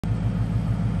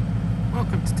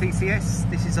Welcome to TCS.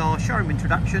 This is our showroom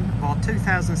introduction of our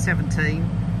 2017.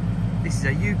 This is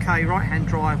a UK right-hand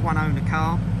drive, one owner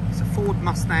car. It's a Ford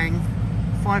Mustang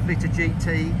 5-litre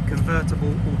GT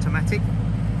convertible automatic.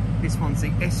 This one's the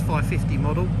S550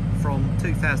 model from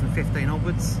 2015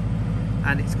 onwards,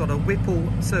 and it's got a Whipple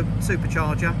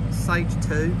Supercharger Stage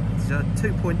 2. It's a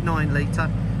 2.9 litre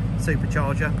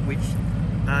supercharger which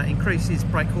increases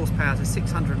brake horsepower to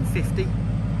 650,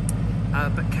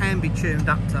 but can be tuned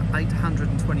up to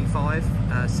 825.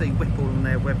 See Whipple on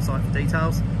their website for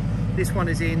details. This one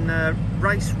is in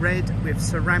race red with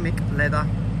ceramic leather,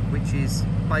 which is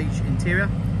beige interior.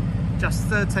 Just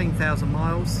 13,000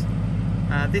 miles.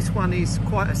 This one is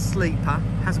quite a sleeper,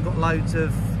 hasn't got loads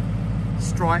of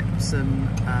stripes and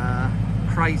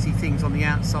crazy things on the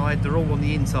outside, they're all on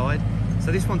the inside.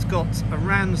 So this one's got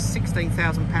around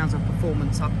 £16,000 of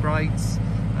performance upgrades,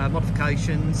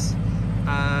 modifications.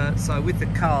 So with the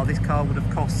car, this car would have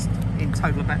cost in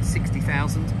total about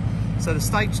 60,000. So the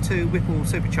Stage 2 Whipple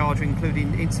Supercharger,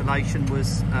 including installation,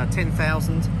 was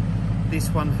 10,000. This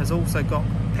one has also got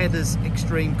Pedder's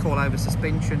Extreme coilover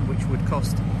suspension, which would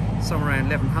cost somewhere around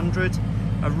 1,100.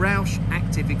 A Roush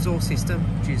active exhaust system,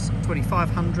 which is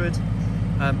 2,500.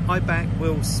 IBAC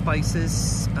wheel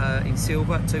spacers in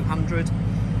silver at 200.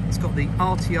 It's got the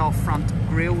RTR front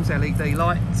grills, LED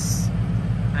lights,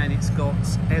 and it's got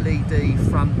LED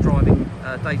front driving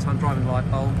daytime driving light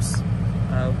bulbs,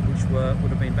 which would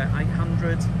have been about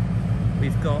 800.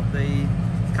 We've got the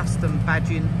custom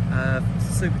badging,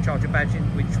 supercharger badging,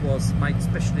 which was made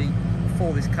specially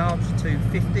for this car, which is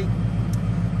 250.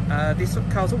 This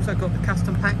car's also got the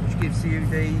custom pack, which gives you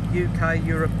the UK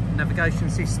Europe navigation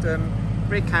system,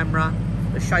 rear camera,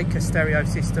 the shaker stereo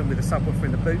system with a subwoofer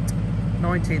in the boot,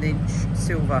 19-inch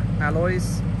silver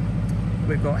alloys.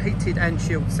 We've got heated and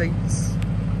chilled seats.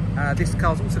 This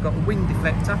car's also got a wing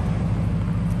deflector.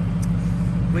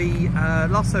 We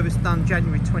last service done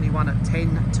January 21 at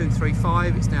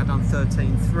 10,235. It's now done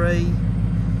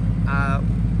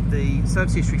 13,3. The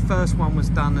service history first one was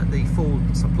done at the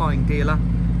Ford supplying dealer.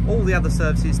 All the other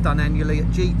services done annually at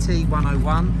GT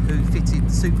 101, who fitted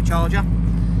the supercharger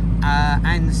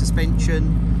and the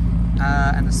suspension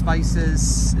and the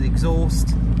spacers, the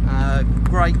exhaust.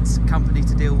 Great company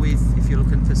to deal with if you're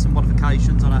looking for some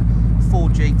modifications on a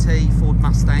Ford GT, Ford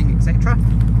Mustang, etc.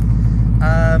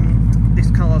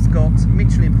 This car's got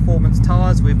Michelin Performance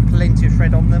tyres with plenty of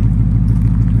tread on them.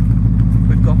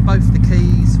 We've got both the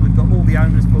keys, we've got all the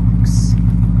owner's books.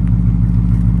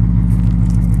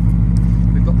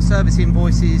 We've got the service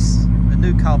invoices, the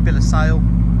new car bill of sale,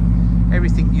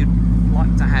 everything you'd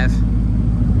like to have.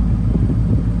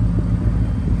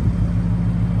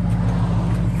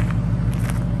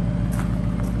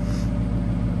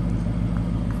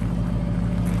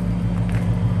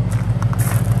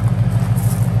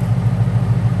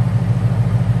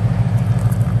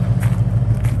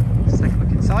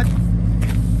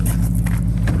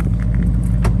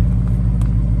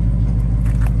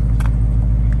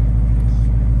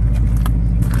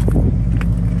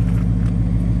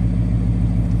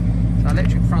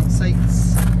 Electric front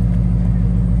seats,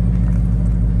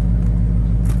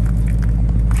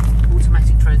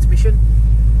 automatic transmission,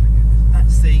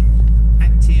 that's the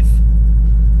active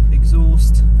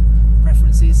exhaust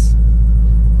preferences,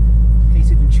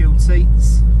 heated and chilled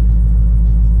seats.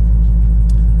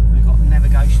 We've got a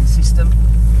navigation system.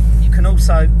 You can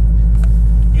also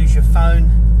use your phone,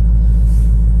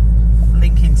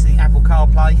 link into the Apple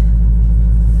CarPlay.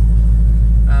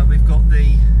 We've got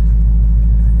the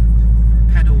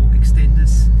pedal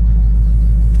extenders.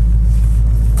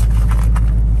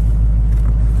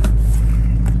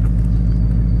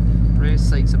 Rear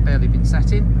seats have barely been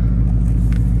sat in.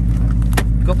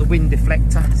 We've got the wind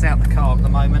deflector, it's out the car at the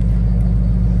moment.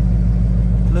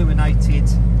 Illuminated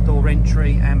door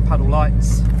entry and puddle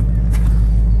lights.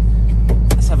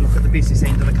 Let's have a look at the business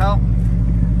end of the car.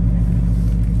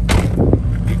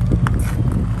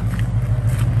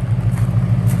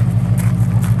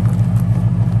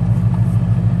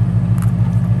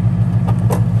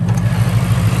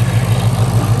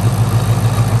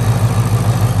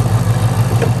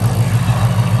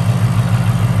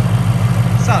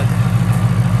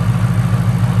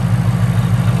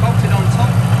 Bolted on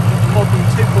top, modern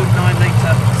 2.9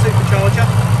 litre supercharger.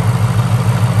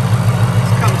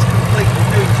 This comes complete with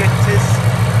new injectors.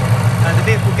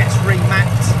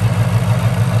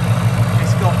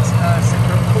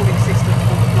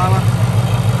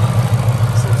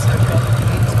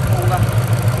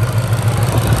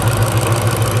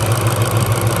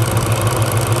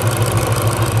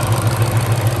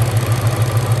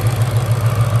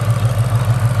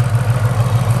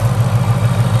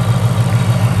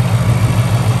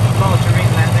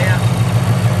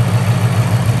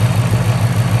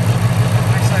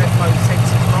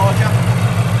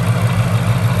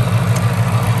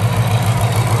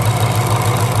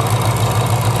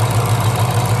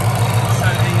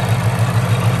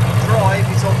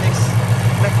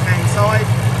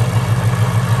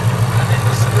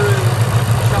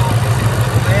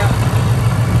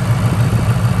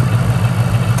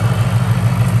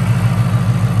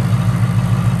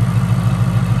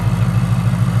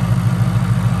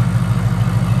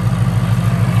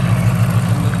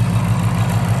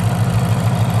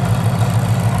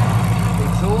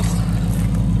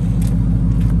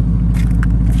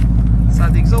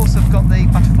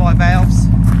 butterfly valves,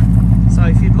 so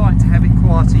if you'd like to have it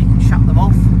quieter you can shut them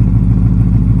off.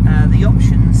 The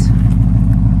options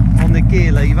on the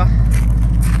gear lever,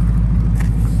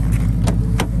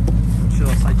 should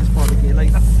I say just by the gear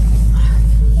lever,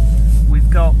 we've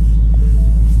got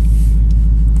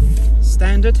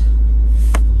standard,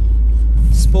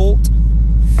 sport,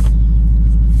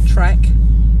 track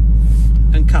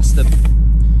and custom.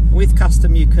 With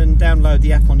custom you can download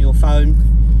the app on your phone,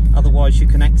 otherwise you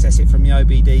can access it from the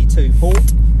OBD2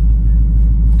 port.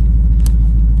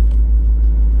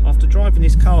 After driving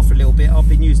this car for a little bit, I've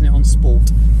been using it on sport.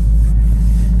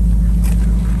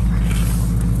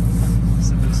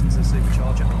 So listen to the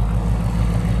supercharger.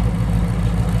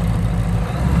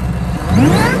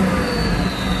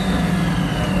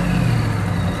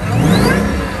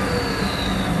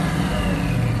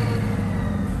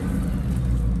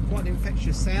 Quite an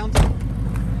infectious sound. Does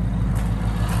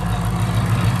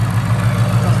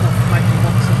not make me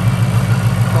want to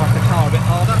drive the car a bit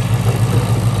harder.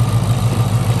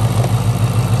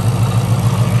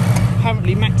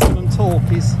 Apparently maximum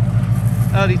torque is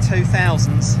early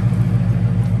 2000s.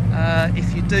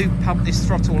 If you do pump this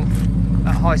throttle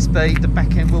at high speed, the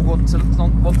back end will want to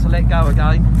let go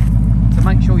again. So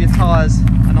make sure your tyres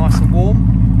are nice and warm.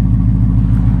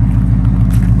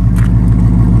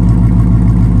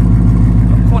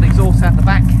 Got quad exhaust out the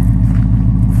back.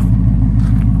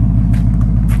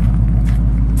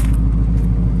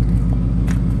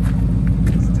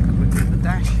 Let's take a quick look at the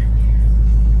dash.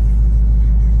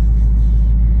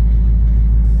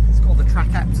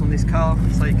 Track apps on this car,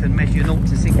 so you can measure your 0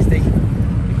 to 60,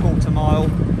 your quarter mile,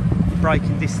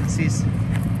 braking distances.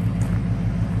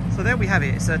 So there we have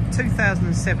it. It's a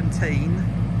 2017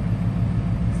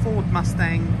 Ford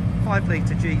Mustang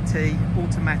 5-litre GT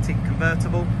automatic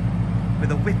convertible with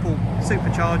a Whipple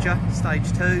Supercharger stage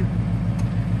 2,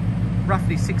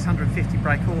 roughly 650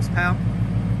 brake horsepower,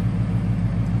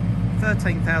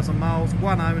 13,000 miles,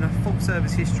 one owner, full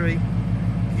service history,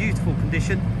 beautiful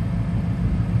condition.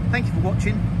 Thank you for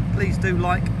watching. Please do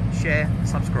like, share,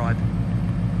 subscribe.